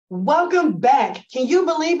Welcome back. Can you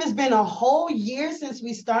believe it's been a whole year since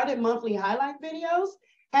we started monthly highlight videos?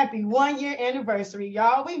 Happy 1 year anniversary,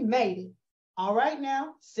 y'all. We made it. All right,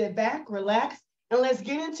 now sit back, relax, and let's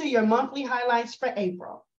get into your monthly highlights for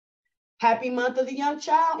April. Happy month of the young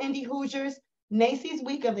child, Indy Hoosiers. NAEYC's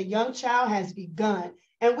Week of the Young Child has begun,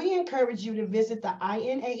 and we encourage you to visit the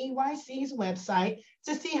INAEYC's website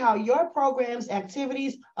to see how your program's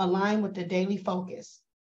activities align with the daily focus.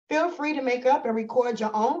 Feel free to make up and record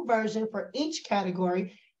your own version for each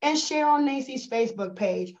category and share on NAEYC's Facebook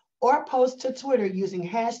page or post to Twitter using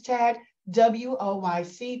hashtag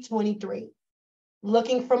WOYC23.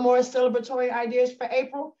 Looking for more celebratory ideas for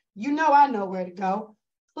April? You know I know where to go.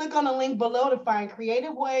 Click on the link below to find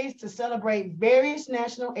creative ways to celebrate various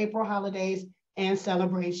national April holidays and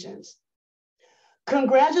celebrations.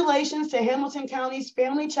 Congratulations to Hamilton County's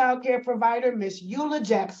family child care provider, Ms. Eula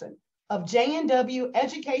Jackson of J&W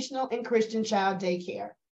Educational and Christian Child Daycare,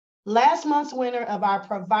 last month's winner of our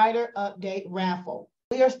Provider Update raffle.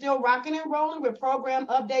 We are still rocking and rolling with program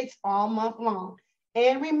updates all month long.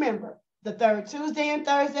 And remember, the third Tuesday and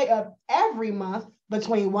Thursday of every month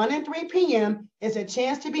between 1 and 3 p.m. is a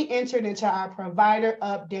chance to be entered into our Provider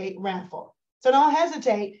Update raffle. So don't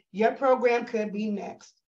hesitate, your program could be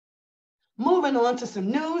next. Moving on to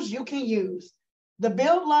some news you can use. The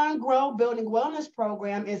Build, Learn, Grow Building Wellness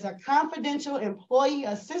Program is a confidential employee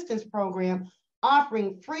assistance program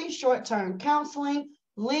offering free short-term counseling,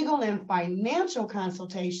 legal and financial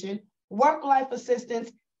consultation, work-life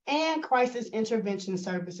assistance, and crisis intervention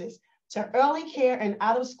services to early care and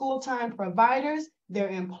out-of-school time providers, their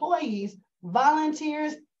employees,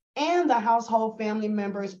 volunteers, and the household family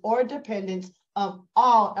members or dependents of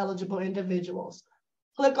all eligible individuals.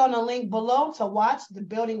 Click on the link below to watch the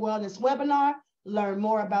Building Wellness webinar, learn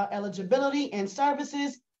more about eligibility and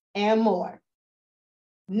services, and more.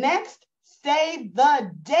 Next, save the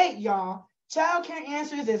date, y'all. Child Care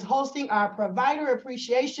Answers is hosting our Provider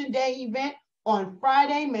Appreciation Day event on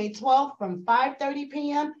Friday, May 12th from 5:30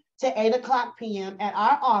 p.m. to 8 o'clock p.m. at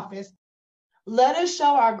our office. Let us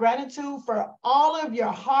show our gratitude for all of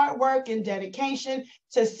your hard work and dedication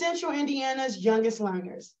to Central Indiana's youngest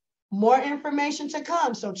learners. More information to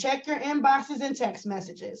come, so check your inboxes and text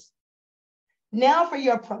messages. Now for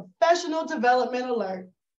your professional development alert.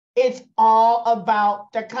 It's all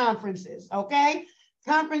about the conferences, okay?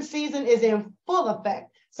 Conference season is in full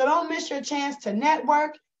effect, so don't miss your chance to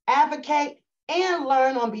network, advocate, and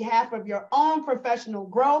learn on behalf of your own professional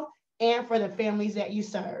growth and for the families that you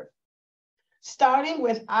serve. Starting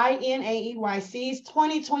with INAEYC's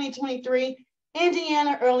 2020-23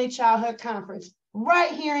 Indiana Early Childhood Conference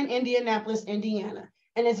right here in Indianapolis, Indiana,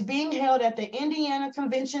 and it's being held at the Indiana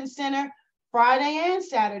Convention Center Friday and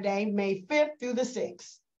Saturday, May 5th through the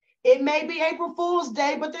 6th. It may be April Fool's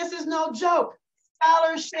Day, but this is no joke.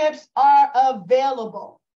 Scholarships are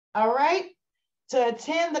available, all right? To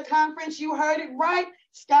attend the conference, you heard it right.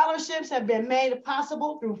 Scholarships have been made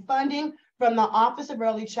possible through funding from the Office of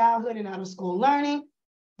Early Childhood and Out-of-School Learning.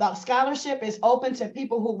 The scholarship is open to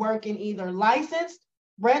people who work in either licensed,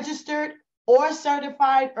 registered, or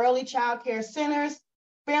certified early child care centers,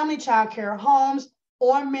 family child care homes,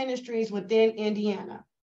 or ministries within Indiana.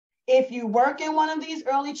 If you work in one of these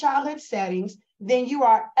early childhood settings, then you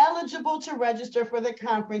are eligible to register for the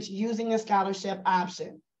conference using the scholarship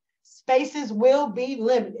option. Spaces will be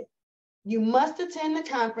limited. You must attend the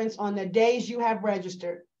conference on the days you have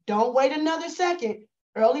registered. Don't wait another second.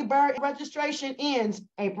 Early bird registration ends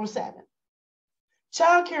April 7th.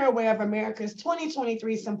 Child Care Aware of America's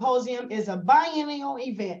 2023 Symposium is a biennial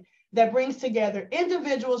event that brings together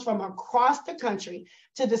individuals from across the country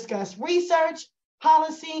to discuss research,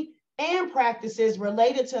 policy, and practices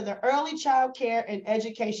related to the early child care and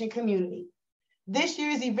education community. This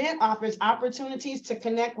year's event offers opportunities to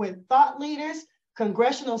connect with thought leaders,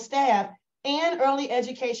 congressional staff, and early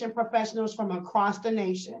education professionals from across the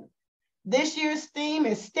nation. This year's theme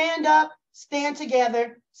is Stand Up, Stand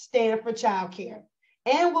Together, Stand for Child Care,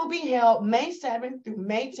 and will be held May 7th through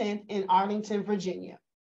May 10th in Arlington, Virginia.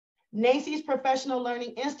 NAEYC's Professional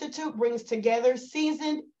Learning Institute brings together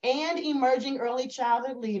seasoned and emerging early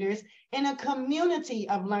childhood leaders in a community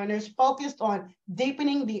of learners focused on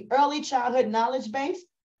deepening the early childhood knowledge base,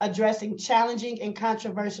 addressing challenging and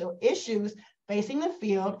controversial issues facing the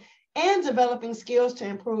field, and developing skills to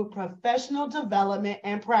improve professional development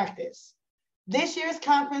and practice. This year's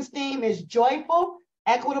conference theme is Joyful,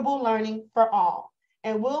 Equitable Learning for All,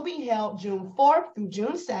 and will be held June 4th through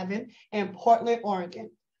June 7th in Portland, Oregon.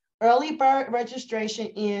 Early bird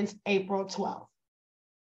registration ends April 12th.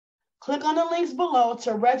 Click on the links below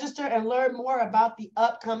to register and learn more about the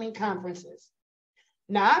upcoming conferences.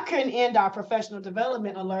 Now, I couldn't end our professional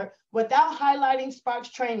development alert without highlighting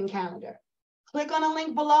Spark's training calendar. Click on the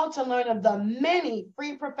link below to learn of the many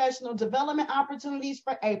free professional development opportunities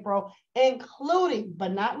for April, including,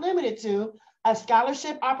 but not limited to, a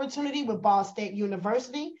scholarship opportunity with Ball State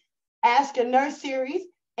University, Ask a Nurse series,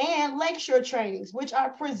 and Lakeshore trainings, which are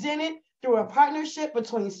presented through a partnership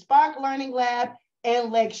between Spark Learning Lab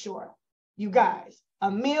and Lakeshore. You guys,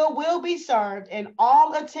 a meal will be served and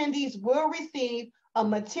all attendees will receive a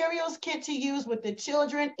materials kit to use with the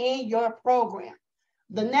children in your program.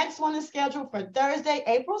 The next one is scheduled for Thursday,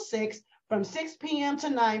 April 6th from 6 p.m. to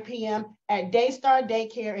 9 p.m. at Daystar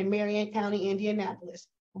Daycare in Marion County, Indianapolis.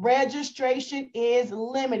 Registration is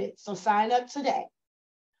limited, so sign up today.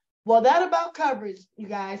 Well, that about covers, you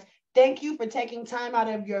guys. Thank you for taking time out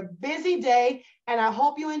of your busy day, and I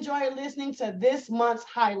hope you enjoyed listening to this month's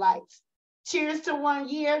highlights. Cheers to 1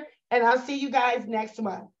 year, and I'll see you guys next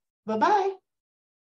month. Bye-bye.